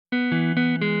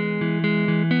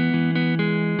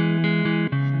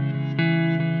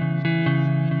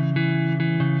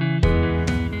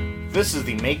This is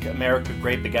the Make America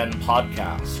Grape Again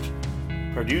podcast,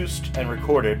 produced and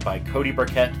recorded by Cody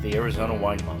Burkett, the Arizona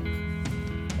Wine Monk.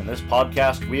 In this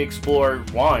podcast, we explore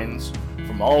wines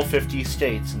from all 50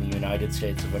 states in the United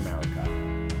States of America.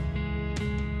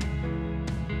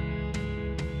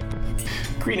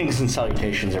 Greetings and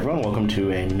salutations, everyone. Welcome to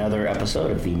another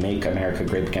episode of the Make America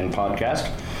Grape Again podcast.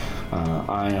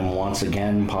 I am once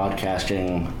again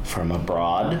podcasting from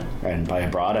abroad, and by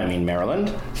abroad I mean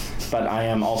Maryland. But I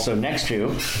am also next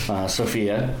to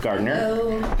Sophia Gardner.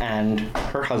 Hello. And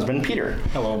her husband Peter.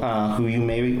 Hello. Who you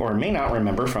may or may not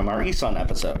remember from our Eson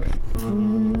episode.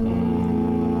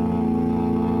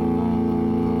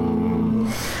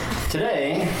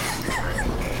 Today,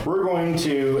 we're going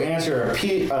to answer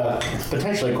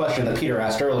potentially a question that Peter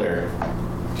asked earlier.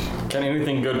 Can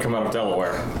anything good come out of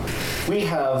Delaware?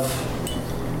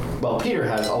 Peter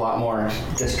has a lot more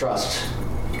distrust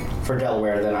for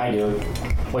Delaware than I do,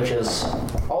 which is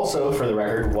also, for the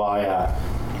record, why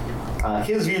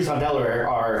his views on Delaware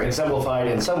are exemplified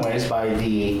in some ways by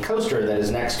the coaster that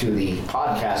is next to the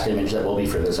podcast image that will be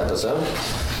for this episode.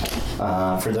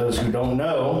 For those who don't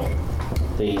know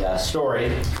the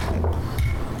story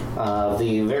of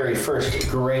the very first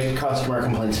great customer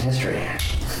complaints in history,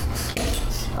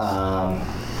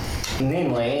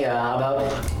 namely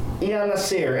about Ian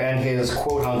Nasir and his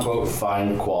quote-unquote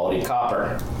fine quality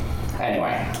copper.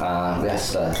 Anyway,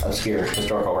 that's an obscure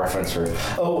historical reference for...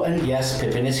 Oh, and yes,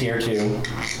 Pippin is here too.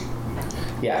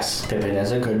 Yes, Pippin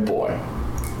is a good boy.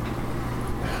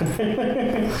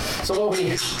 So what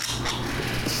we...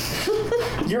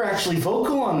 You're actually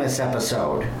vocal on this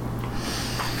episode.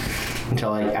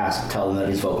 Until I tell him that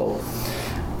he's vocal.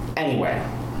 Anyway.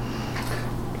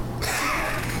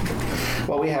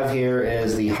 What we have here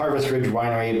is the Harvest Ridge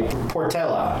Winery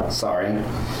Portela,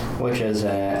 which is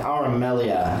an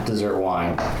Aromella dessert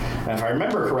wine. And if I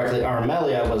remember correctly,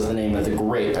 Aromella was the name of the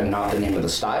grape and not the name of the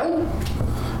style.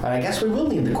 And I guess we will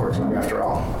need the corkscrew after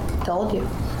all. Told you.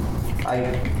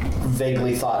 I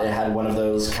vaguely thought it had one of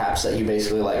those caps that you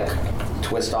basically like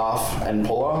twist off and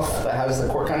pull off that has the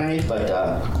cork underneath, but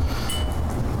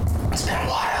it's been a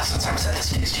while since I've said this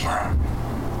tasting room.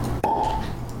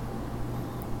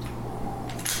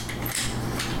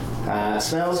 It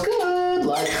smells good,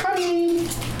 like honey.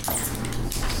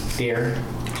 Deer.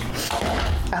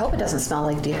 I hope it doesn't smell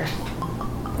like deer.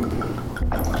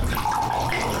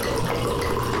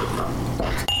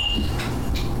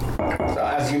 So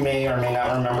as you may or may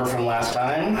not remember from last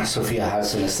time, Sophia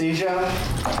has synesthesia.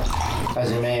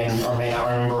 As you may or may not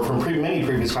remember from many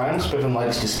previous times, Pippin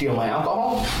likes to steal my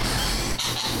alcohol.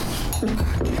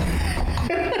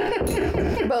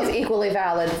 Both equally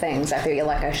valid things, I feel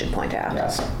like I should point out.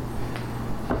 Yes.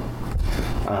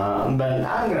 But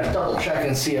I'm going to double check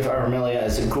and see if Aromella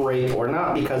is a grape or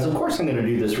not, because of course I'm going to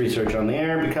do this research on the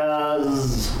air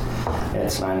because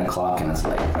it's 9 o'clock and it's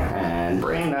late. And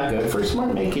brain not good for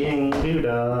smart making.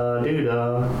 Doo-da.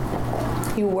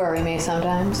 You worry me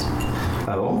sometimes.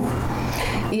 Oh?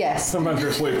 Yes. Sometimes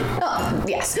you're asleep. Oh,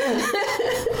 yes.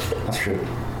 That's true.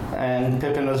 And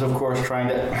Pippin is of course trying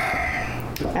to...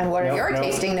 And what are your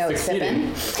tasting notes,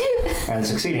 Pippin? And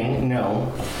succeeding,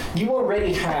 no. You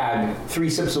already had 3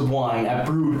 sips of wine at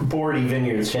Bordy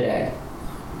Vineyards today.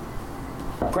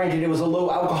 Granted, it was a low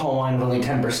alcohol wine of only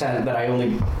 10% that I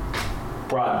only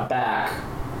brought back.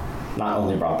 Not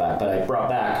only brought back, but I brought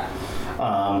back.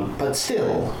 But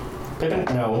still, Pippin,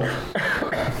 no.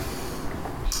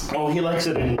 Oh, he likes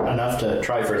it enough to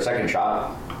try for a second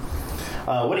shot.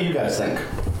 What do you guys think?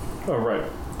 Oh, right.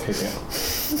 Tasting it.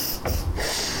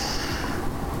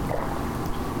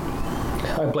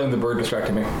 I blame the bird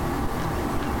distracting me.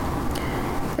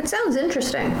 It sounds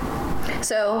interesting.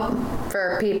 So,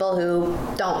 for people who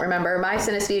don't remember, my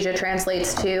synesthesia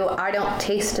translates to I don't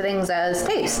taste things as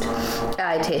taste.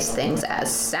 I taste things as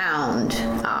sound,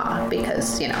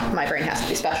 because, my brain has to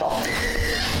be special.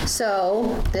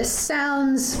 So, this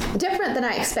sounds different than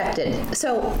I expected.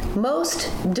 So,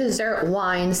 most dessert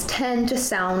wines tend to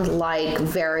sound like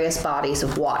various bodies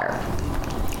of water.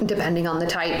 Depending on the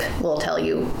type, will tell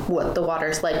you what the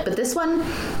water's like. But this one,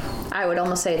 I would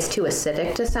almost say it's too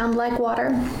acidic to sound like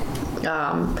water.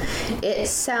 It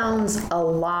sounds a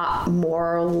lot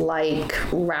more like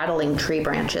rattling tree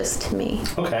branches to me.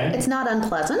 Okay. It's not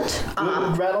unpleasant.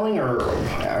 Good rattling or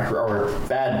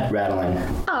bad rattling?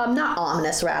 Not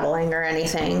ominous rattling or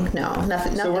anything. No,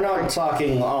 nothing. So we're not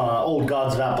talking old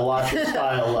gods of Appalachia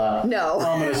style no.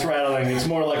 Ominous rattling. It's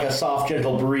more like a soft,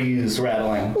 gentle breeze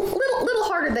rattling. Little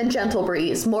harder stronger than gentle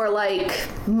breeze, more like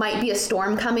might be a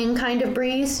storm coming kind of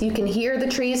breeze. You can hear the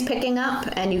trees picking up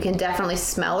and you can definitely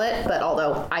smell it, but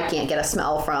although I can't get a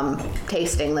smell from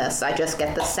tasting this, I just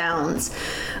get the sounds.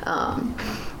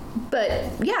 But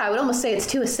yeah, I would almost say it's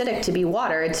too acidic to be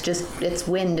water. It's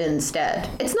wind instead.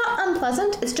 It's not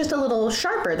unpleasant. It's just a little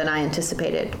sharper than I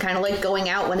anticipated. Kind of like going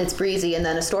out when it's breezy and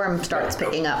then a storm starts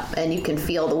picking up and you can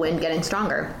feel the wind getting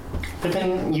stronger.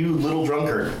 Pippin, you little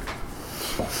drunkard.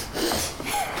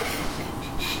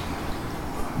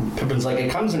 Pippin's like, it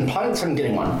comes in pints, I'm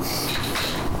getting one.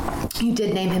 You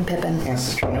did name him Pippin. Yes,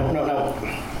 that's true. No.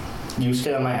 You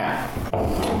stay on my hat.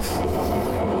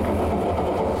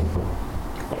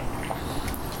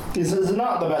 This is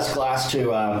not the best glass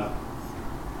to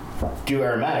do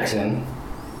aromatics in,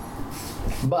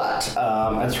 but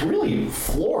it's really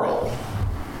floral,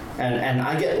 and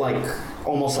I get like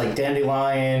almost like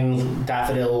dandelion,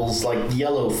 daffodils, like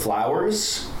yellow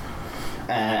flowers,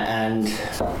 and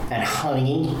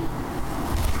honey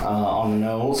on the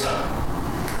nose.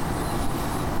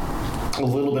 A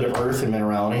little bit of earth and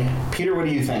minerality. Peter, what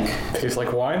do you think? Tastes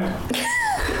like wine?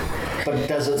 But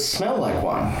does it smell like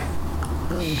wine?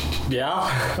 Yeah,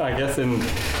 I guess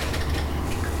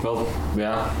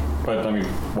yeah, but I mean,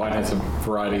 wine has a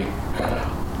variety.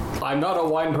 I'm not a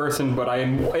wine person, but I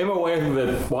am aware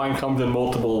that wine comes in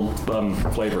multiple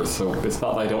flavors, so it's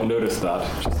not that I don't notice that,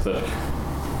 just that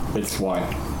it's wine.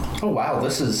 Oh wow,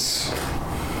 this is...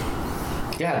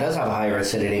 Yeah, it does have a higher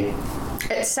acidity.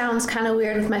 It sounds kind of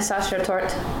weird with my sauce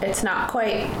retort. It's not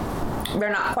quite... They're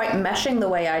not quite meshing the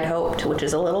way I'd hoped, which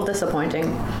is a little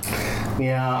disappointing.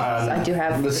 Yeah, I do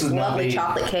have this this is lovely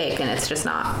chocolate cake, and it's just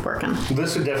not working.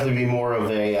 This would definitely be more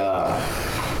of a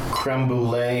creme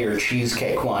brulee or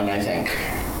cheesecake wine, I think.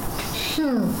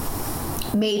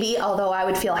 Maybe, although I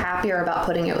would feel happier about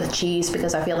putting it with cheese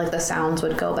because I feel like the sounds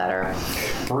would go better.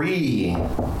 Brie,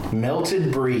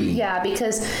 melted brie. Yeah,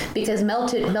 because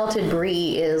melted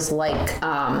brie is like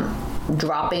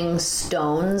dropping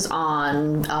stones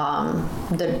on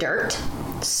the dirt.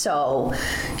 So,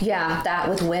 yeah, that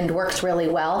with wind works really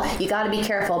well. You got to be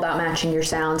careful about matching your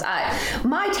sounds.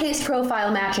 My taste profile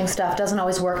matching stuff doesn't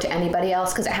always work to anybody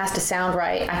else because it has to sound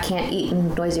right. I can't eat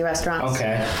in noisy restaurants.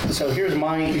 Okay, so here's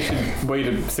mine. You should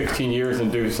wait 16 years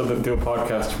and do a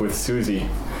podcast with Susie.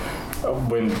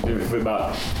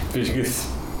 Because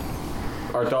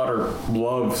our daughter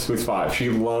who's 5, she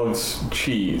loves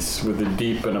cheese with a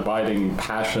deep and abiding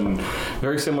passion,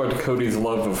 very similar to Cody's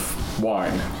love of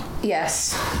wine.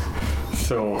 Yes.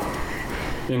 So,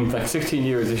 in like 16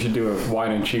 years, you should do a wine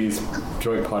and cheese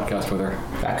joint podcast with her.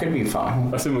 That could be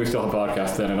fun. Assuming we still have a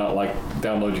podcast then and not like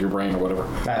download to your brain or whatever.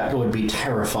 That would be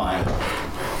terrifying.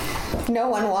 No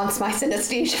one wants my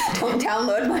synesthesia. Don't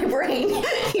download my brain.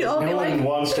 No one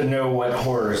wants to know what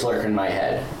horrors lurk in my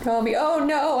head. Tell me, oh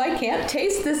no, I can't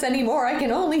taste this anymore. I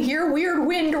can only hear weird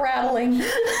wind rattling.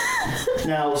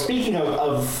 Now, speaking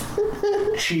of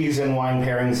cheese and wine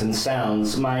pairings and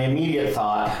sounds, my immediate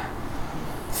thought,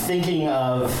 thinking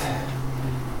of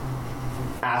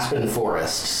aspen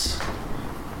forests,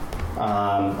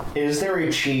 is there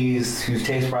a cheese whose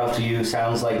taste profile to you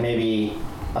sounds like maybe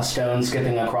a stone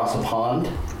skipping across a pond?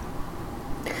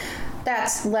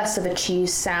 That's less of a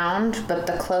cheese sound, but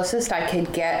the closest I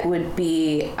could get would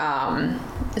be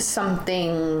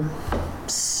something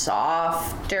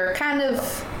softer, kind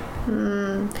of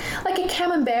like a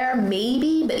camembert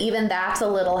maybe, but even that's a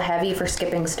little heavy for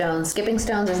skipping stones. Skipping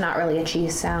stones is not really a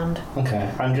cheese sound.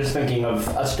 Okay, I'm just thinking of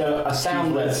a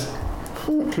sound that's...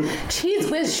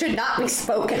 Cheese whiz should not be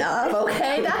spoken of,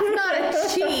 okay? That's not a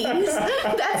cheese.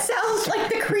 That sounds like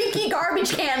the creaky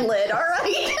garbage can lid, all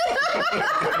right?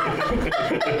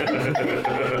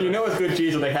 You know it's good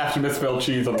cheese when they have to misspell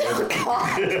cheese on the label.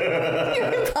 God,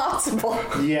 you're impossible.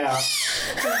 Yeah.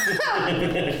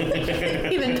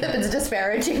 Even Pippin's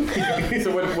disparaging.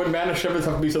 So would Manischewitz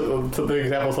have to be the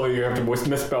example so you have to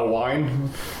misspell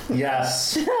wine?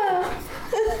 Yes.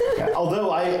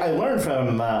 Although I learned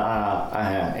from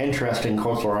an interesting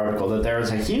cultural article that there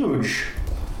is a huge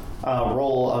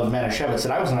role of Manischewitz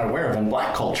that I was not aware of in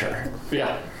black culture.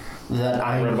 Yeah. That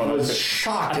I was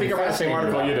shocked. I think I read the same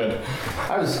article you did.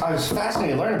 I was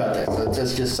fascinated to learn about this.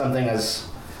 It's just something as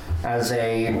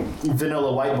a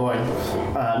vanilla white boy,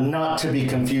 not to be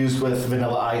confused with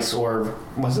Vanilla Ice, or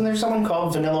wasn't there someone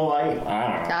called Vanilla White?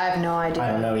 I don't know. I have no idea.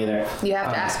 I don't know either. You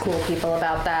have to ask cool people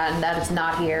about that, and that is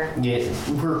not here. Yeah,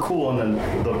 we're cool in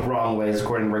the wrong ways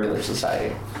according to regular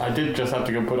society. I did just have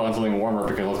to go put on something warmer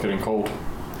because I was getting cold.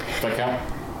 Does that count?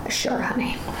 Sure,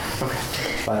 honey. Okay.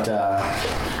 But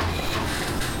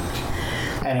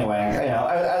anyway,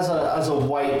 as a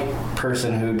white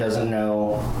person who doesn't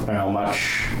know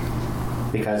much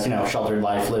because, sheltered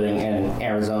life living in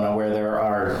Arizona where there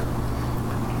are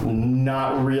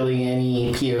not really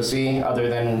any POC other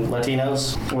than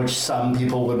Latinos, which some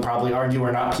people would probably argue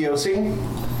are not POC.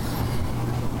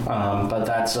 But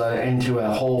that's into a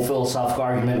whole philosophical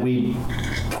argument we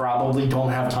probably don't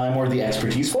have time or the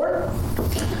expertise for.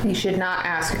 You should not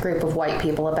ask a group of white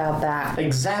people about that.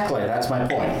 Exactly, that's my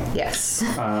point. Yes.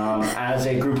 As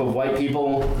a group of white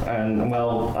people, and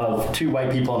of 2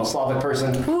 white people and a Slavic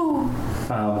person,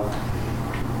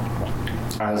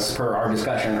 as per our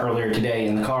discussion earlier today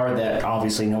in the car that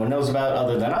obviously no one knows about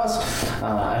other than us,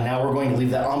 and now we're going to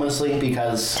leave that ominously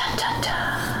because Dun, dun, dun.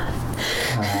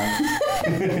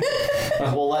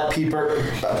 we'll let Peeper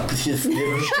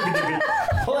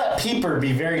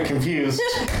be very confused.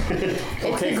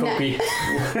 Okay, Kopi.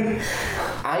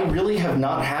 I really have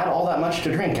not had all that much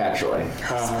to drink, actually.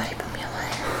 Somebody put me away.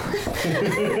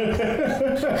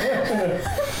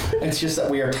 It's just that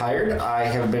we are tired. I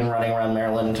have been running around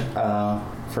Maryland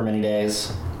for many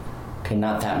days. Okay,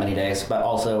 not that many days, but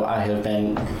also I have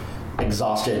been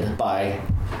exhausted by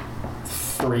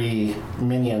 3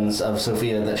 minions of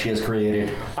Sophia that she has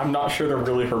created. I'm not sure they're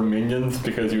really her minions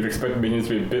because you'd expect minions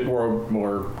to be a bit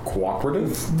more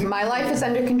cooperative. My life is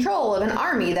under control of an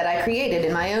army that I created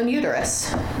in my own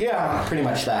uterus. Yeah, pretty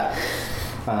much that.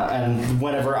 And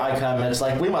whenever I come, it's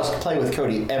like, we must play with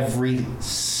Cody every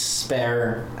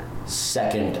spare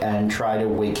second and try to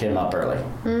wake him up early.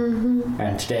 Mm-hmm.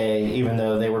 And today, even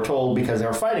though they were told because they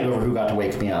were fighting over who got to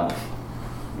wake me up,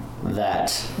 that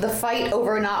the fight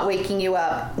over not waking you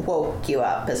up woke you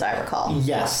up, as I recall.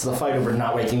 Yes, the fight over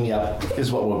not waking me up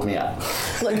is what woke me up.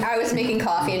 Look, I was making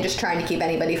coffee and just trying to keep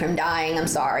anybody from dying. I'm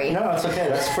sorry. No, it's okay.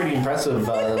 That's a pretty impressive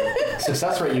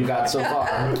success rate you've got so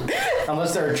far.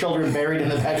 Unless there are children buried in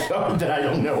the backyard that I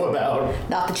don't know about.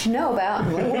 Not that you know about.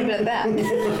 We'll leave it at that.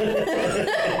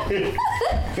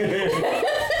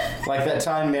 Like that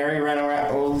time Mary ran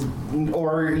around,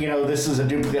 or this is a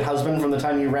duplicate husband from the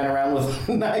time you ran around with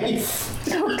a knife.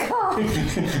 Oh, God.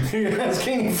 You're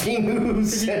asking if he who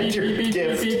sent your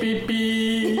gift.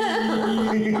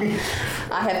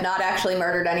 I have not actually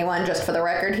murdered anyone, just for the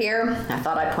record here. I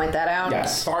thought I'd point that out.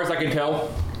 Yes. As far as I can tell.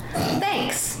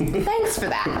 Thanks. Thanks for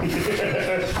that.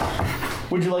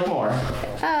 Would you like more?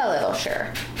 A little,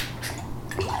 sure.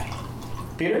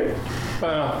 Peter?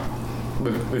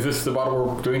 Is this the bottle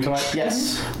we're doing tonight?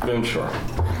 Yes. Then sure.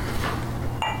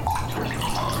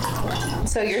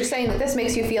 So you're saying that this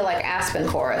makes you feel like aspen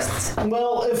forests?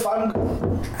 Well, if I'm,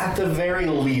 at the very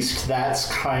least, that's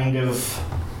kind of,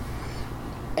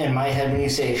 in my head when you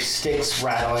say sticks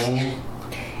rattling.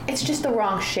 It's just the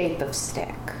wrong shape of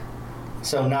stick.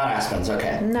 So not aspens,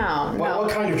 okay. No. What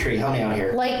kind of tree? Help me out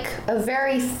here. Like a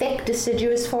very thick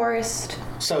deciduous forest.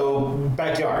 So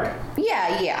backyard.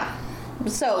 Yeah.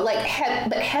 So like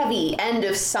but heavy, end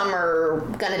of summer,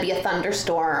 gonna be a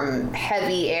thunderstorm,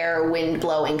 heavy air, wind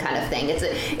blowing kind of thing. It's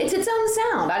its own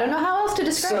sound. I don't know how else to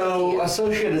describe it to you. So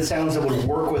associated sounds that would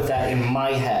work with that in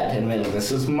my head. Admittedly,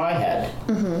 this is my head,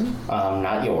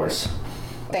 not yours.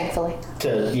 Thankfully.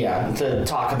 To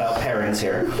talk about parents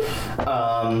here.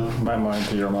 My mind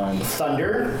to your mind.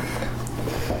 Thunder.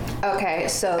 Okay,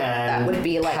 so that would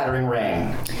be like pattering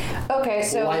rain. Okay,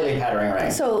 so lightly pattering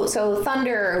rain. So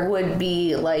thunder would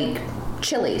be like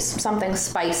chilies, something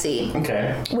spicy.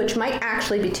 Okay. Which might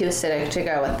actually be too acidic to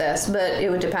go with this, but it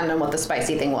would depend on what the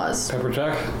spicy thing was. Pepper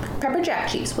jack? Pepper jack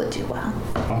cheese would do well.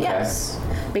 Okay. Yes,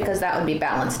 because that would be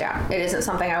balanced out. It isn't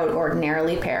something I would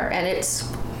ordinarily pair, and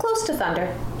it's close to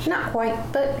thunder. Not quite,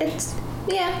 but it's,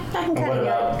 I can kind of What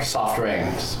about soft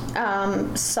rains?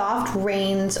 Soft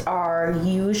rains are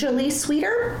usually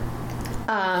sweeter.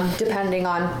 Depending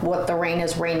on what the rain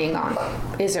is raining on.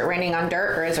 Is it raining on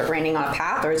dirt, or is it raining on a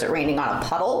path, or is it raining on a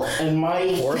puddle? In my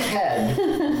head,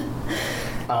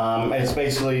 it's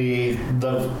basically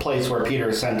the place where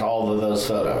Peter sent all of those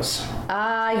photos.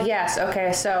 Yes.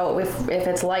 Okay, so if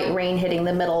it's light rain hitting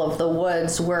the middle of the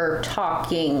woods, we're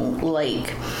talking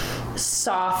like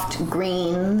soft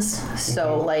greens,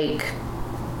 so like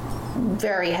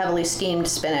very heavily steamed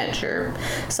spinach or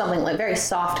something like very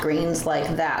soft greens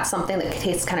like that. Something that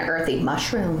tastes kind of earthy.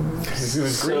 Mushrooms. If it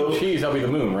was green cheese, that'll be the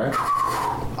moon, right?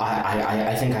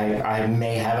 I think I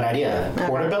may have an idea. Okay.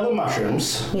 Portobello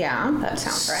mushrooms. Yeah, that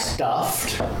sounds right.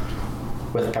 Stuffed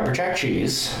with pepper jack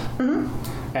cheese.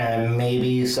 And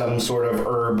maybe some sort of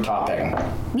herb topping.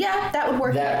 Yeah, that would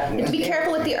work. Be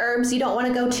careful with the herbs. You don't want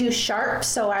to go too sharp,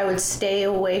 so I would stay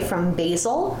away from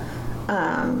basil.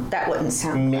 That wouldn't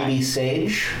sound Maybe right.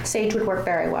 sage? Sage would work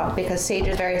very well because sage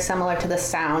is very similar to the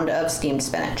sound of steamed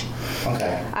spinach.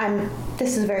 Okay.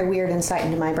 This is very weird insight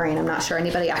into my brain. I'm not sure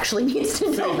anybody actually needs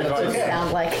to know what it would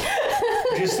sound like.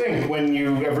 just think, when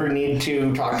you ever need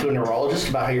to talk to a neurologist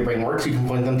about how your brain works, you can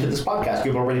point them to this podcast.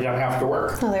 You've already done half the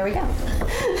work. Oh, there we go.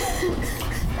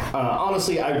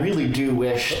 Honestly, I really do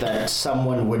wish that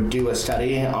someone would do a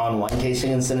study on wine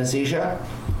tasting and synesthesia,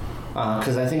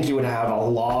 because I think you would have a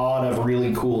lot of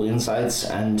really cool insights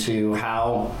into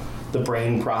how the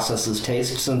brain processes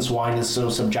taste, since wine is so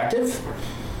subjective.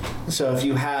 So if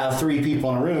you have 3 people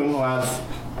in a room who have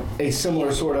a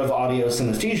similar sort of audio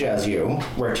synesthesia as you,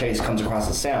 where taste comes across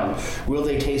as sound, will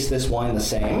they taste this wine the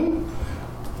same,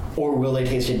 or will they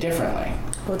taste it differently?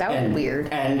 Oh, that would be weird.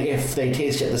 And if they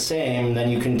taste it the same, then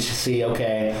you can see,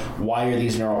 okay, why are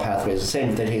these neural pathways the same?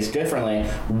 If they taste differently,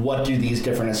 what do these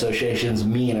different associations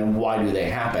mean, and why do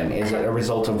they happen? Is it a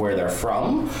result of where they're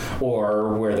from,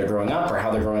 or where they're growing up, or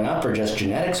how they're growing up, or just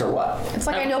genetics, or what? It's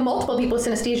like I know multiple people with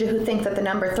synesthesia who think that the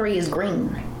number 3 is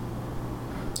green.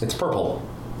 It's purple.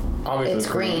 Obviously, It's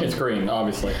green. It's green,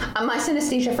 obviously. My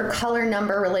synesthesia for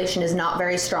color-number relation is not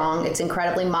very strong. It's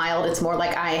incredibly mild. It's more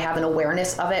like I have an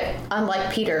awareness of it.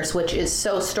 Unlike Peter's, which is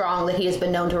so strong that he has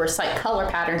been known to recite color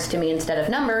patterns to me instead of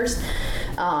numbers.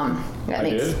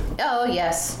 Did? Oh,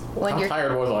 yes. When How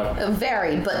tired was I?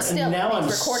 Very, but still, now it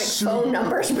makes I'm recording phone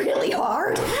numbers really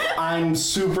hard. I'm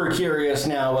super curious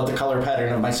now what the color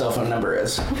pattern of my cell phone number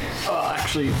is.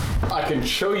 Actually, I can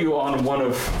show you on one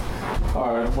of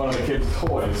the kids'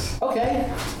 toys. Okay.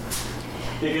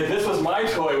 Because this was my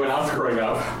toy when I was growing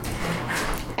up.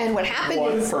 And what happened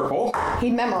 1 is is purple, he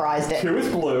memorized it. 2 is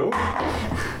blue,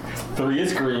 3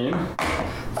 is green,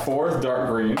 4 is dark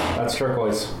green. That's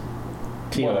turquoise.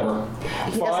 Teal. Whatever.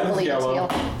 He doesn't 5 is believe it's yellow.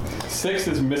 teal. 6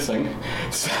 is missing.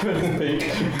 7 is pink.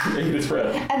 8 is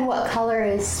red. And what color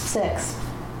is 6?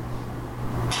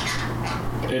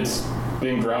 It's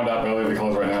being drowned out by the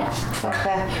colors right now.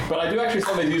 Okay. But I do actually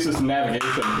sometimes use this in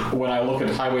navigation when I look at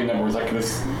highway numbers. I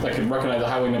can recognize a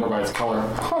highway number by its color.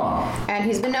 Huh. And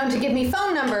he's been known to give me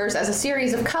phone numbers as a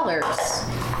series of colors.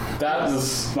 That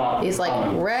is not He's like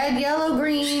common. red, yellow,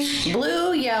 green,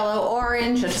 blue, yellow,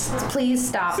 orange. Just please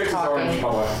stop 6 is orange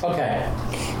talking. color. Okay.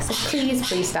 So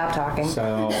please stop talking.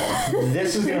 So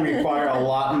this is going to require a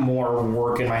lot more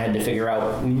work in my head to figure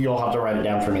out. You'll have to write it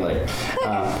down for me later.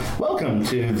 Welcome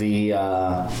to the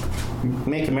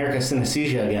Make America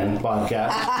Synesthesia Again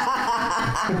podcast,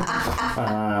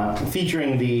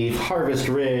 featuring the Harvest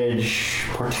Ridge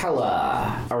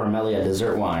Portella Aromella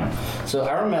dessert wine. So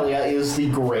Aromella is the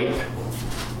grape.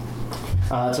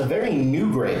 It's a very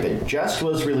new grape. It just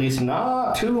was released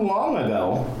not too long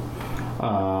ago.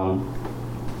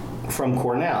 From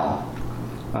Cornell.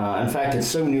 In fact, it's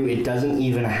so new it doesn't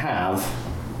even have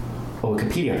a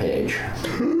Wikipedia page.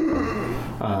 You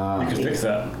can fix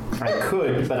that. I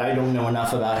could, but I don't know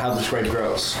enough about how this grape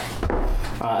grows.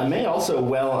 It may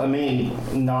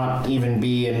not even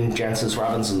be in Jancis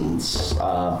Robinson's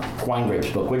wine grapes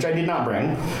book, which I did not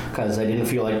bring, because I didn't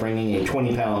feel like bringing a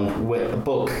 20-pound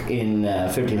book in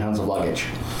 15 pounds of luggage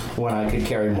when I could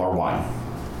carry more wine.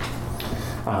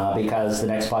 Because the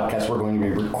next podcast we're going to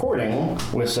be recording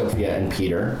with Sophia and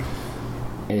Peter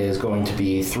is going to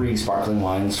be 3 sparkling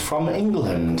wines from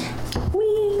England.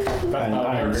 Whee! That's And not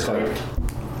I am American grape.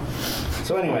 stoked.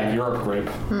 So anyway, Europe grape.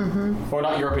 Mm-hmm. Or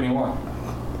not Europe anymore.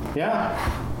 yeah.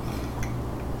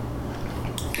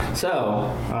 So,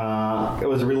 it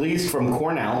was released from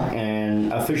Cornell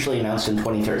and officially announced in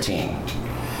 2013.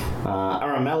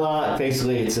 Aromella,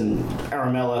 basically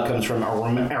Aromella comes from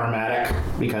aromatic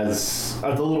because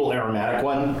of the little aromatic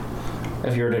one,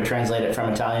 if you were to translate it from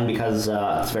Italian, because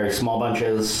it's very small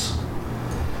bunches,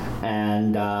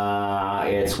 and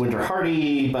it's winter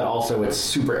hardy, but also it's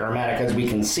super aromatic, as we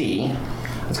can see.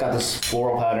 It's got this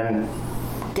floral pattern.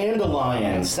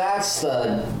 Dandelions, that's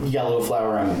the yellow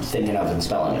flower I'm thinking of and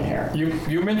spelling in here.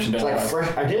 You mentioned it. It's like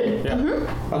fresh, I did? Yeah.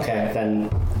 Mm-hmm. Okay, then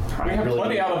We have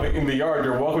plenty out of it in the yard.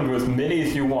 You're welcome to as many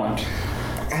as you want.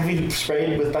 Have you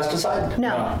sprayed with pesticide?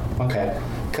 No. Okay.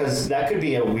 Because that could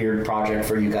be a weird project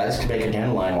for you guys to make a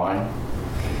dandelion wine.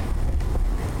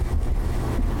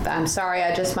 I'm sorry,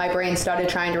 my brain started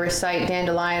trying to recite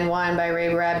Dandelion Wine by Ray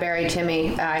Bradbury to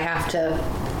me. I have to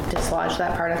dislodge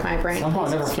that part of my brain. Somehow I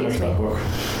never Excuse finished me. that book.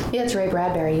 Yeah, it's Ray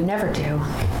Bradbury. You never do.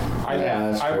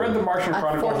 I read the Martian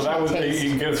Chronicles, and that was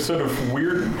Unfortunate a sort of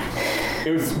weird.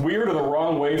 It was weird in the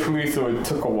wrong way for me, so it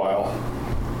took a while.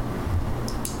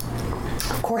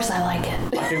 Of course I like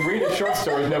it. I can read the short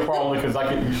stories no problem because I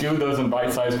can do those in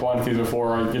bite-sized quantities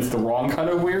before it gets the wrong kind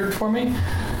of weird for me.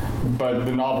 But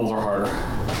the novels are harder.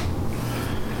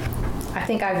 I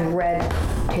think I've read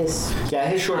his. Yeah,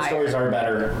 his short stories are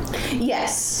better.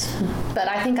 Yes, but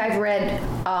I think I've read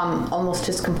almost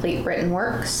his complete written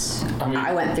works.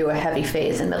 I went through a heavy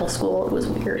phase in middle school. It was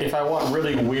weird. If I want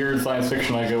really weird science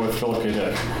fiction, I go with Philip K.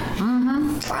 Dick.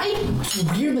 I,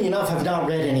 weirdly enough, have not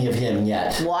read any of him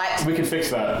yet. What? We can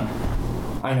fix that.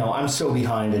 I know, I'm so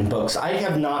behind in books. I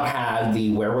have not had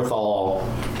the wherewithal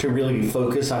to really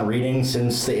focus on reading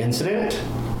since the incident.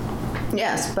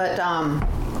 Yes, but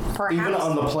perhaps... Even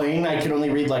on the plane, I can only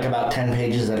read like about 10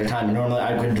 pages at a time. And normally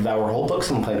I could devour whole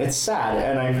books on the plane. It's sad,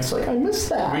 and I miss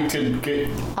that. We could get...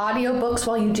 Audiobooks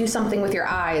while you do something with your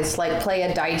eyes, like play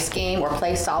a dice game or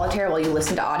play solitaire while you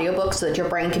listen to audiobooks so that your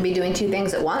brain can be doing two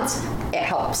things at once. It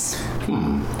helps.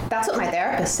 That's what my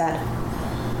therapist said.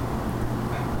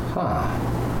 Huh.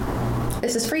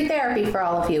 This is free therapy for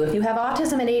all of you. If you have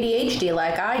autism and ADHD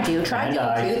like I do, try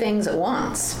doing two things at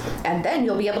once. And then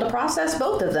you'll be able to process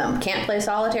both of them. Can't play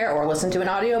solitaire or listen to an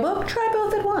audiobook? Try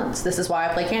both at once. This is why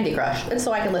I play Candy Crush. It's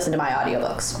so I can listen to my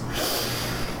audiobooks.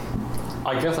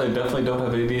 I guess I definitely don't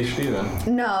have ADHD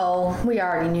then. No, we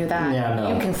already knew that. Yeah,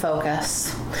 no. You can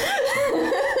focus.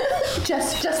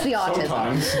 just the autism.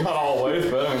 Sometimes, not always,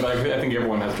 but I think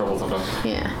everyone has trouble sometimes.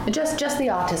 Yeah, just the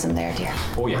autism there, dear.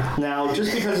 Oh yeah. Now,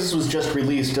 just because this was just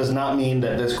released does not mean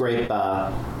that this grape,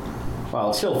 well,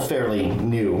 it's still fairly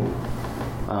new,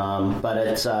 but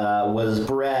it was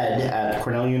bred at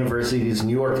Cornell University's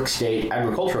New York State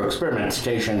Agricultural Experiment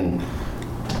Station,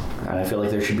 and I feel like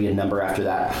there should be a number after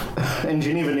that, in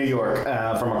Geneva, New York,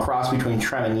 from a cross between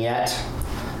Traminette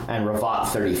and Ravat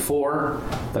 34.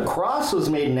 The cross was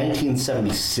made in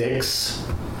 1976.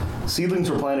 Seedlings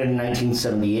were planted in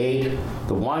 1978.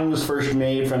 The wine was first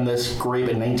made from this grape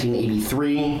in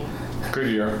 1983.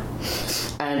 Good year.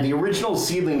 And the original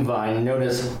seedling vine, known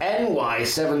as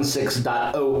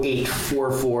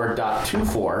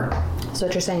NY76.0844.24, So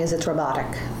what you're saying is it's robotic.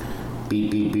 beep,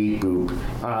 beep, beep, boop,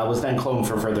 was then cloned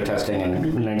for further testing in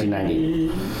 1990.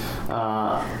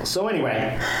 So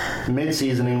anyway,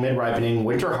 mid-seasoning, mid-ripening,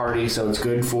 winter hardy, so it's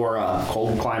good for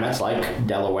cold climates like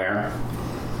Delaware.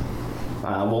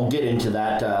 We'll get into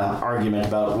that argument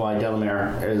about why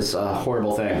Delaware is a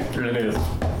horrible thing. It is.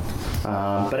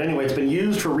 But anyway, it's been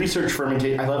used for research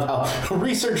fermentation. I love how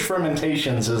research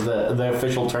fermentations is the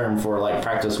official term for like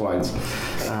practice wines.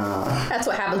 That's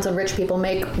what happens when rich people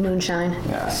make moonshine.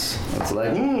 Yes, it's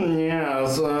like yeah.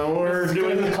 So we're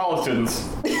doing the college students.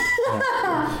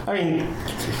 I mean,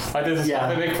 I did the stuff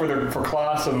they make for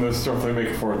class and the stuff they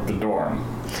make for the dorm.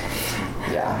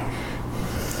 yeah.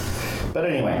 But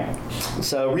anyway,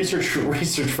 so research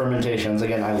fermentations.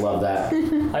 Again, I love that.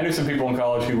 I knew some people in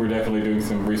college who were definitely doing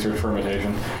some research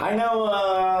fermentation. I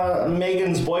know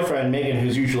Megan's boyfriend, Megan,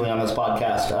 who's usually on this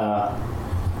podcast,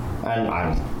 and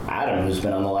I'm Adam, who's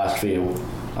been on the last few.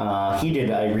 He did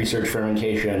a research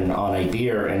fermentation on a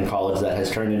beer in college that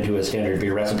has turned into a standard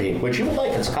beer recipe, which you would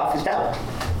like. It's a coffee stout.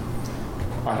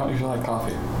 I don't usually like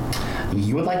coffee.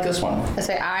 You would like this one. I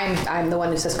say I'm the one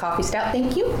who says coffee stout.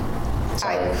 Thank you.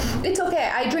 It's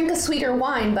okay. I drink a sweeter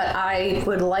wine, but I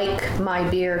would like my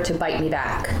beer to bite me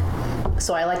back.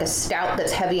 So I like a stout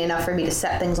that's heavy enough for me to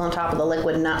set things on top of the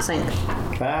liquid and not sink.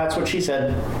 That's what she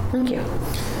said. Thank you.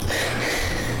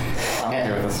 I'm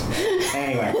okay with this.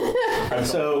 Anyway,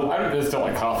 so I just don't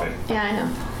like coffee. Yeah, I know.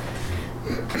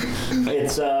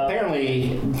 it's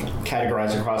apparently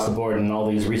categorized across the board in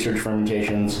all these research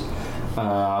fermentations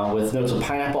with notes of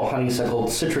pineapple, honeysuckle,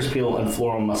 citrus peel, and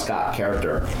floral muscat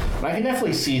character. And I can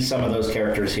definitely see some of those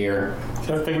characters here.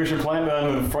 So I think we should plant that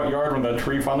in the front yard when that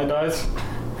tree finally dies.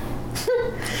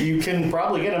 You can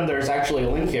probably get them. There's actually a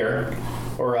link here,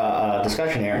 or a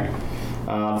discussion here.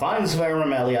 Vines of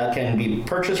Aromella can be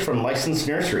purchased from licensed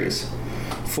nurseries.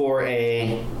 For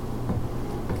a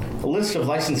list of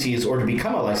licensees or to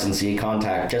become a licensee,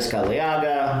 contact Jessica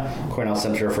Leaga, Cornell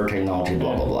Center for Technology,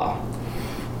 blah, blah, blah.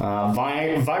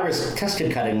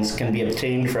 Virus-tested cuttings can be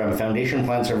obtained from Foundation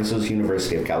Plant Services,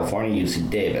 University of California, UC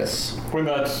Davis. When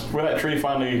that tree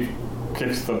finally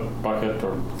kicks the bucket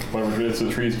or whatever it is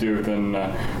the trees do, then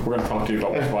we're going to talk to you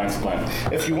about which vines to plant.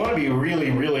 If you want to be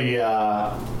really, really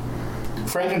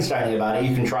Frankenstein-y about it,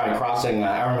 you can try crossing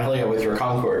Aromella with your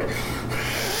Concord.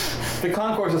 The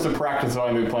Concord is a practice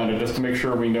vine we planted just to make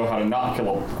sure we know how to not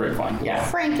kill a grapevine. Yeah.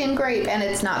 Franken grape, and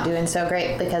it's not doing so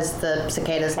great because the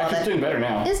cicadas love Actually, it's it. doing better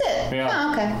now. Is it? Yeah.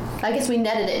 Oh, okay. I guess we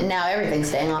netted it, and now everything's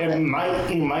staying off it.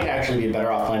 You might actually be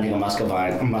better off planting a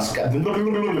muscadine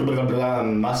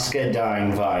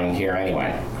vine here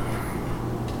anyway.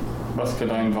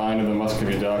 Muscadine vine and the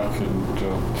Muscovy duck. And,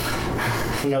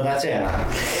 No, that's it.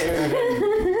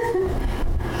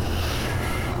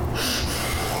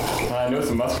 I know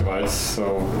some muscovites,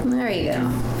 so... There you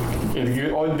go.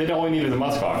 They only needed the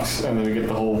muskox, and then we get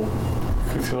the whole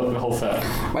set.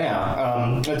 Well,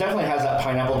 yeah, it definitely has that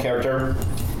pineapple character.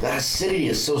 That acidity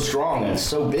is so strong and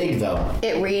so big, though.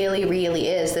 It really, really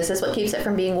is. This is what keeps it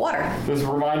from being water. Does it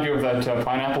remind you of that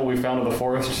pineapple we found in the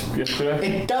forest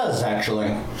yesterday? It does,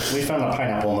 actually. We found a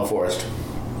pineapple in the forest.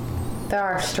 There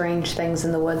are strange things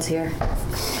in the woods here.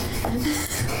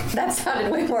 That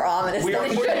sounded way more ominous than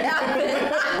it should have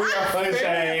been.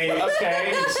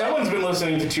 Okay, someone's been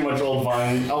listening to too much old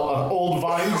vines of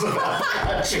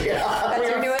Appalachia. That's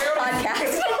your newest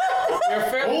podcast.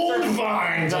 Old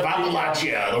Vines of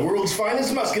Appalachia, the world's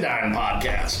finest muscadine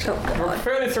podcast. We're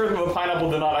fairly certain the pineapple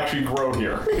did not actually grow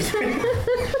here.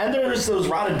 And there's those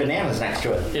rotted bananas next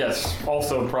to it. Yes,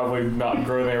 also probably not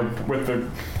grow there with the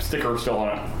sticker still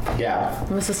on it. Yeah.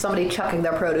 This is somebody chucking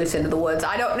their produce into the woods.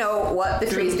 I don't know what the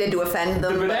trees did to offend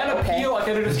them. The banana peel, I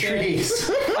can understand.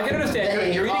 Trees. I can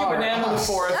understand. You're eating a banana in the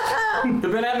forest. The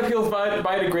banana peel is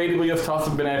biodegradable. You just toss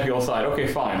the banana peel aside. Okay,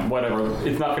 fine, whatever.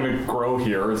 It's not going to grow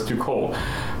here. It's too cold.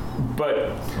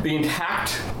 But the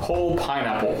intact whole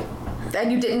pineapple.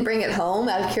 And you didn't bring it home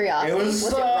out of curiosity? It was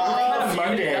it rotting? a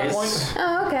few days.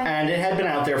 Oh, okay. And it had been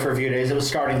out there for a few days. It was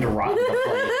starting to rot.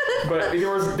 But there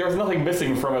was nothing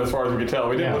missing from it as far as we could tell.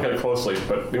 We didn't look at it closely,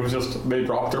 but it was just they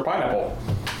dropped their pineapple.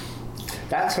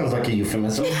 That sounds like a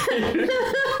euphemism.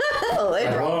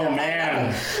 Oh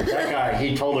man, that guy,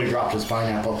 he totally dropped his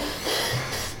pineapple.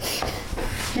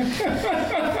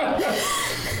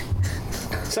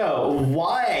 So,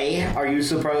 why are you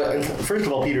surprised? First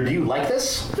of all, Peter, do you like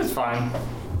this? It's fine.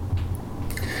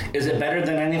 Is it better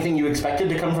than anything you expected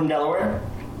to come from Delaware?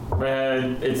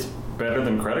 It's better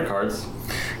than credit cards.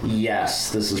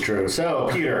 Yes, this is true. So,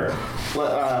 Peter,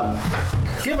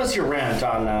 give us your rant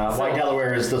on why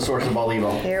Delaware is the source of all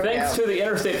evil. Thanks to the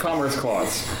Interstate Commerce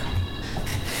Clause.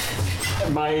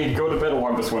 My go-to-bed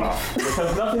alarm just went off. It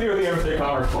has nothing to do with the Interstate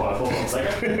Commerce Clause. Hold on a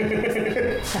second.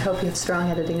 I hope you have strong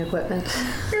editing equipment.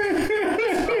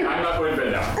 I'm not going to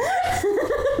bed now.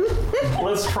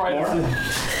 Let's try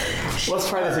this. Let's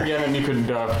try this again, and you can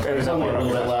edit. There's only a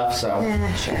little bit left, so.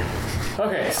 Sure.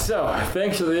 Okay, so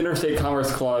thanks to the Interstate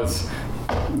Commerce Clause.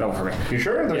 No, for me. You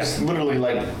sure? There's literally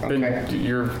like. Okay. Then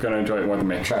you're gonna enjoy it more than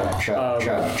me. Chug.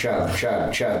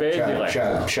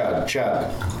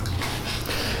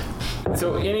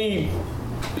 So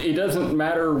it doesn't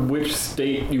matter which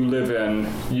state you live in,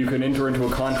 you can enter into a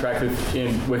contract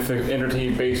with the entity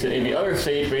based in any other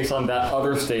state based on that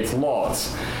other state's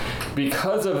laws.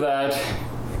 Because of that,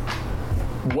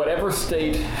 whatever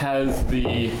state has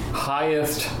the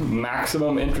highest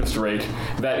maximum interest rate,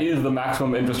 that is the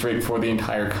maximum interest rate for the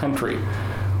entire country.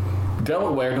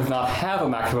 Delaware does not have a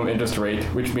maximum interest rate,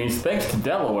 which means thanks to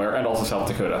Delaware and also South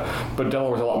Dakota, but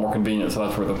Delaware is a lot more convenient, so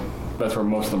that's where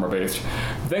most of them are based.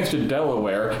 Thanks to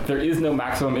Delaware, there is no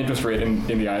maximum interest rate in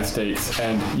the United States,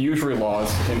 and usury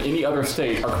laws in any other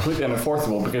state are completely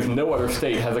unenforceable because no other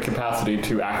state has the capacity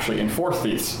to actually enforce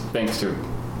these, thanks to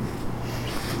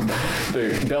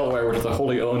the Delaware, which is a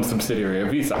wholly owned subsidiary of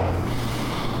Visa.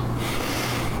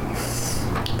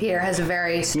 Peter has a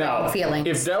very strong feeling.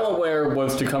 If Delaware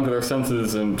was to come to their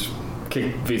senses and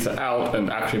kick Visa out and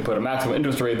actually put a maximum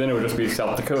interest rate, then it would just be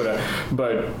South Dakota.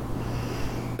 But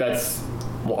that's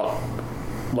a lot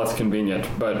less convenient.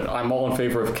 But I'm all in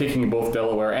favor of kicking both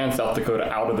Delaware and South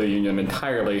Dakota out of the union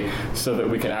entirely so that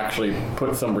we can actually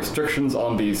put some restrictions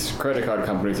on these credit card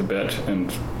companies a bit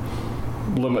and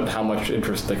limit how much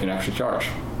interest they can actually charge.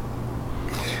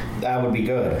 That would be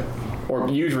good. Or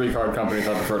usury card companies,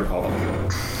 I prefer to call them.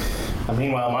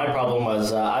 Meanwhile, my problem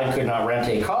was I could not rent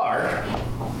a car,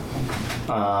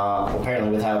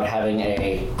 apparently without having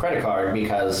a credit card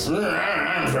because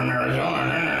I'm from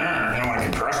Arizona, no one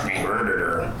can trust me.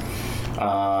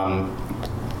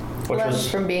 Which Less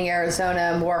was from being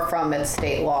Arizona, more from its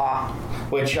state law.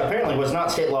 Which apparently was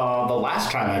not state law the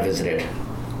last time I visited,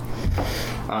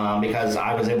 because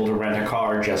I was able to rent a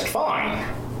car just fine,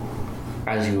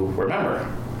 as you remember.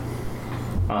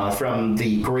 From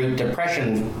the Great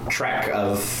Depression trek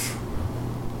of,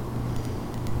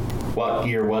 what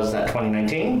year was that,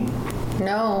 2019?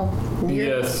 No.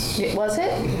 Yes. Was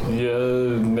it?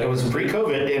 Yeah. It was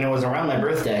pre-COVID, and it was around my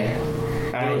birthday.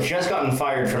 And I had just gotten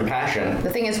fired from Passion. The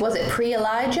thing is, was it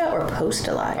pre-Elijah or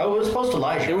post-Elijah? Oh, it was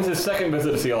post-Elijah. It was his second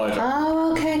visit to see Elijah.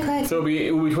 Oh, okay, great. So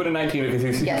it would be 2019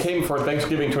 because he came for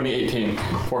Thanksgiving 2018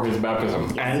 for his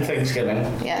baptism. And Thanksgiving.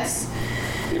 Yes.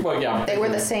 Well, yeah. They were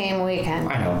the same weekend.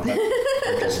 I know.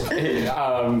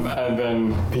 And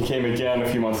then he came again a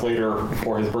few months later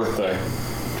for his birthday,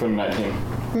 2019.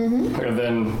 Mm-hmm. And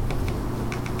then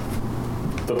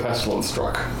the pestilence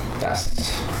struck. Yes.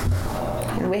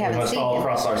 And we haven't must seen all him.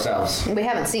 cross ourselves. We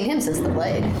haven't seen him since the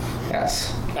plague.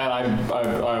 Yes.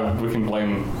 And we can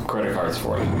blame credit cards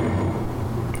for it.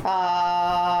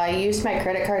 I used my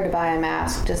credit card to buy a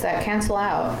mask. Does that cancel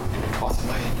out?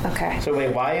 Possibly. Okay. So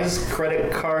wait, why is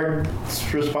credit cards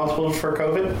responsible for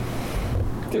COVID?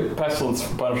 Pestilence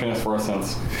punishing us for our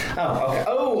sins. Oh, okay.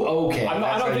 Oh, okay.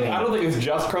 I don't think it's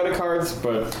just credit cards,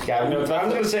 but Yeah, I was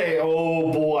going to say,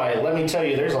 oh boy, let me tell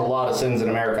you, there's a lot of sins in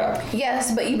America.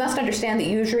 Yes, but you must understand that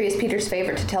usury is Peter's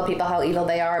favorite to tell people how evil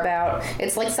they are about.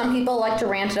 It's like some people like to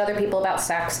rant at other people about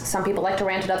sex. Some people like to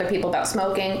rant at other people about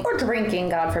smoking or drinking,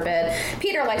 God forbid.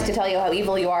 Peter likes to tell you how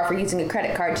evil you are for using a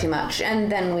credit card too much, and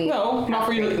then we... not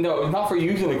for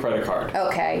using the credit card.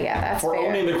 Okay, yeah, that's For fair.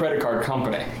 owning the credit card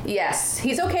company. Yes,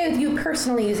 he's okay with you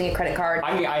personally using a credit card.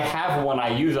 I mean, I have one, I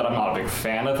use it. I'm not a big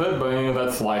fan of it, but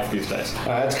that's life these days.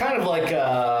 It's kind of like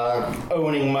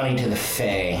owning money to the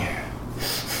Fae.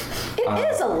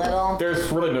 It is a little.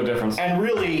 There's really no difference. And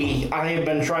really, I have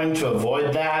been trying to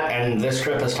avoid that, and this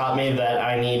trip has taught me that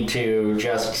I need to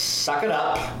just suck it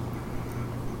up.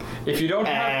 If you don't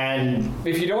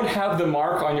have the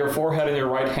mark on your forehead and your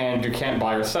right hand, you can't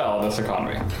buy or sell in this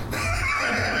economy.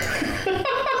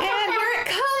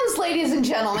 Ladies and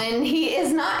gentlemen, he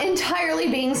is not entirely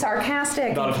being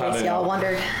sarcastic, in case y'all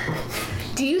wondered.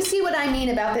 Do you see what I mean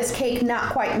about this cake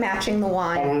not quite matching the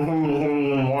wine?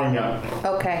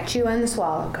 Okay, chew and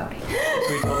swallow, Cody.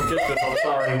 I'm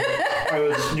sorry. I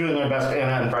was doing my best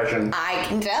Anna impression. I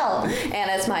can tell.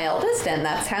 Anna's my eldest, and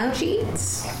that's how she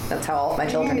eats. That's how all of my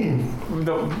children eat.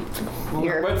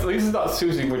 At least it's not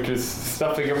Susie, which is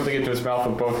stuffing everything into his mouth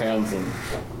with both hands. And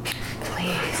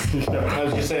Please. I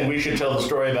was just saying we should tell the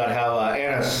story about how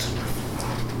Anna's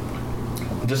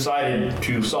decided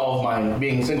to solve my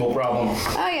being single problem.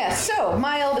 Oh, yeah. So,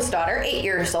 my eldest daughter, 8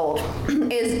 years old,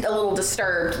 is a little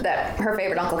disturbed that her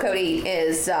favorite Uncle Cody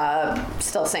is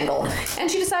still single.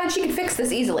 And she decided she could fix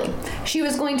this easily. She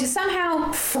was going to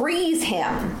somehow freeze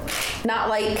him. Not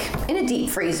like in a deep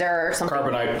freezer or something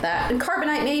Carbonite. like that.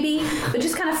 Carbonite maybe, but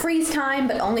just kind of freeze time,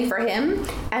 but only for him.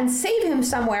 And save him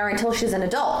somewhere until she's an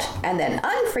adult. And then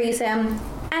unfreeze him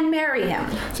and marry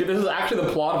him. see, this is actually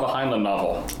the plot of a Heinlein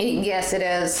novel. Yes, it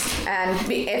is. And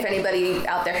if anybody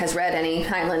out there has read any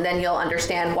Heinlein, then you'll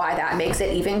understand why that makes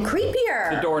it even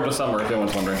creepier. The Door into Summer, if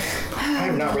anyone's wondering. I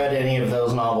have not read any of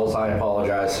those novels. I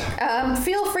apologize.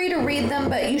 Feel free to read them,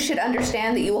 but you should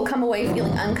understand that you will come away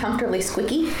feeling uncomfortably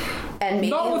squeaky. And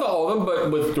maybe Not with all of them,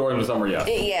 but with Door into Summer, yes.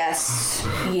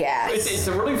 Yes. It's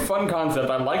a really fun concept.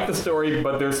 I like the story,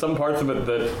 but there's some parts of it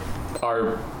that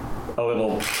are a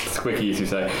little squeaky, as you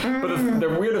say. But the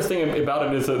weirdest thing about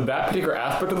it is that particular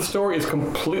aspect of the story is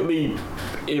completely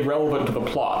irrelevant to the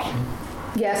plot.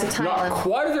 Yes, it's Not Heinlein.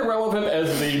 quite as irrelevant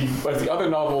as the other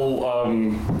novel,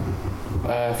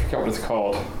 I forget what it's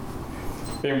called,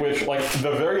 in which, like,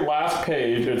 the very last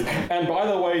page is, and by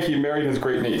the way, he married his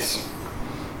great niece.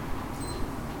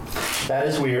 That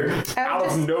is weird. Out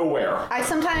of nowhere.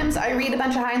 Sometimes I read a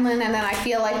bunch of Heinlein and then I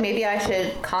feel like maybe I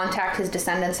should contact his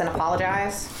descendants and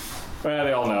apologize. Well,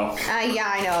 they all know. Yeah,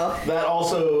 I know. That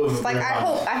also... Like, I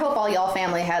hope all y'all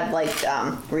family had, like,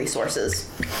 resources.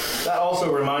 That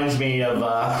also reminds me of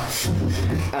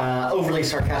Overly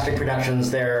Sarcastic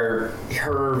Productions,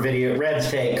 her video, Red's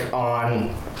take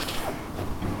on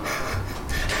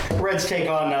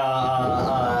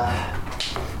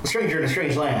Stranger in a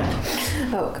Strange Land.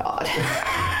 Oh, God.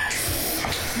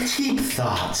 Deep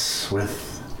Thoughts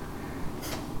with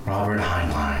Robert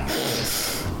Heinlein.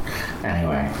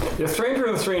 Anyway. Yeah, Stranger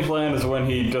in a Strange Land is when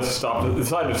he just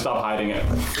decided to stop hiding it.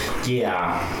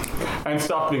 Yeah. And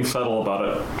stopped being subtle about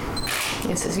it.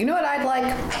 He says, you know what I'd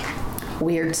like?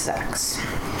 Weird sex.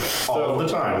 All the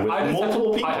time, with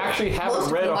multiple people. I actually haven't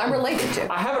Most read people I'm related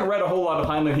to. I haven't read a whole lot of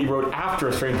Heinlein he wrote after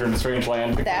A Stranger in a Strange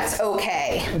Land. That's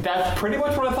okay. That's pretty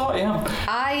much what I thought, yeah.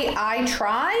 I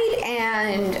tried,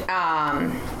 and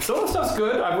Some of the stuff's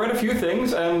good. I've read a few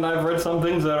things, and I've read some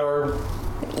things that are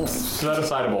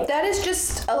set-asideable. that is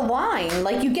just a line.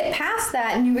 Like, you get past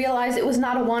that and you realize it was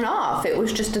not a one-off. It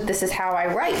was just that this is how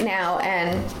I write now,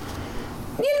 and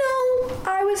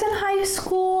I was in high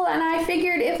school and I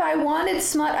figured if I wanted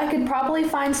smut, I could probably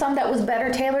find some that was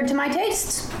better tailored to my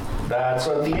tastes. That's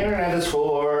what the internet is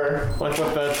for. Like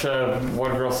what that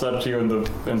one girl said to you in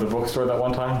the bookstore that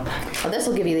one time. Oh, this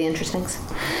will give you the interestings.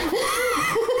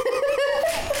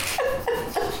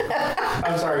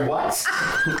 I'm sorry, what?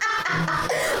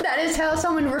 That is how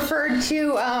someone referred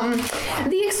to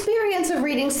the experience of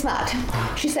reading smut.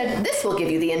 She said, this will give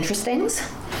you the interestings.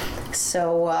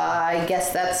 So I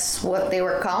guess that's what they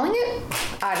were calling it?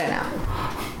 I don't know.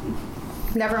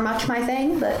 Never much my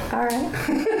thing, but all right.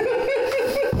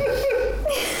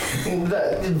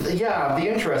 The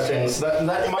interestings. That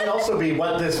might also be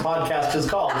what this podcast is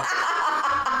called.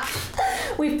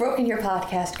 We've broken your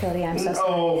podcast, Cody. I'm so sorry.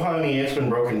 Oh, honey, it's been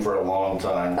broken for a long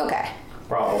time. Okay.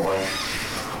 Probably.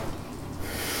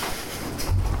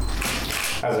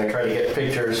 As I try to get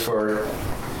pictures for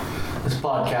this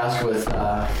podcast with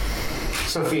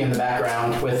Sophia in the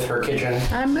background with her kitchen.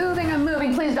 I'm moving.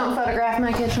 Please don't photograph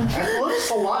my kitchen. It looks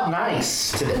a lot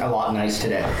nice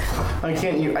today. I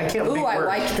can't. Ooh, I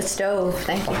wiped the stove.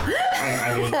 Thank you.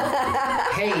 I mean,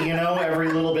 hey,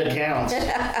 every little bit counts.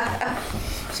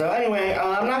 So anyway,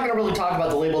 I'm not going to really talk about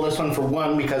the label this one for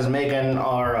one because Megan,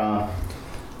 our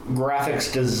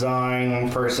graphics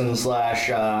design person /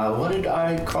 what did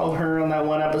I call her on that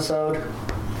one episode?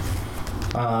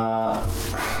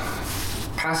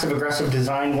 Passive aggressive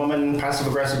design woman. Passive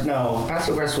aggressive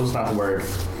was not the word.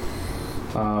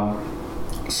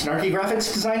 Snarky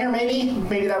graphics designer,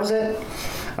 maybe that was it.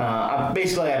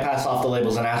 Basically, I passed off the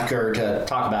labels and asked her to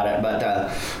talk about it, but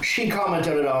she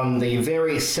commented on the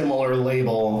very similar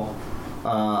label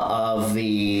of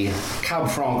the Cab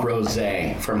Franc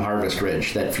Rosé from Harvest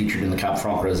Ridge that featured in the Cab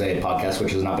Franc Rosé podcast,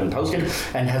 which has not been posted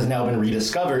and has now been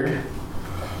rediscovered.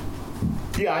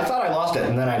 Yeah, I thought I lost it,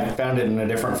 and then I found it in a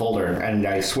different folder, and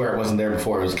I swear it wasn't there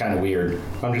before. It was kind of weird.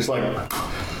 I'm just like,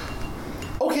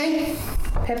 okay.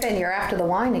 Pippin, you're after the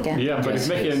wine again. Yeah, but he's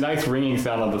making a nice ringing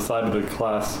sound on the side of the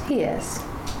glass. He is.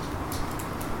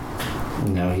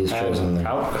 No, he's chosen the...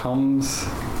 Out comes...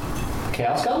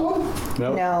 Chaos got one?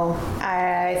 Nope. No,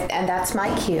 and that's my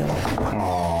cue.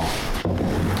 Aww.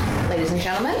 Ladies and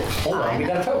gentlemen. Hold on, we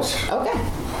got a toast. Okay.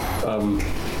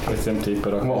 It's empty,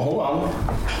 but okay. Well, hold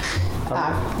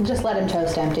on. Just let him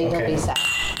toast empty. Okay. He'll be sad.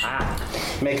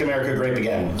 Make America Grape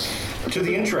Again. To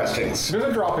the interestings. There's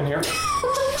a drop in here.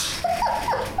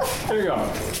 There you go.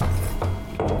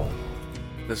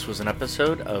 This was an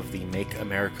episode of the Make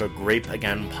America Grape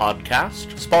Again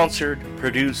podcast, sponsored,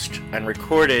 produced, and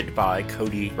recorded by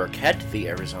Cody Burkett, the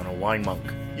Arizona Wine Monk.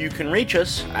 You can reach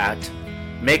us at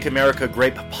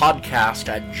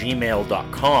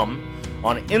makeamericagratepodcast@gmail.com,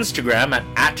 on Instagram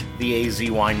at the AZ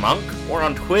Wine Monk, or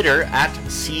on Twitter at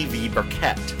CV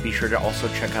Burkett. Be sure to also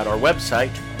check out our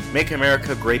website,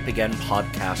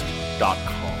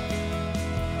 makeamericagrapeagainpodcast.com.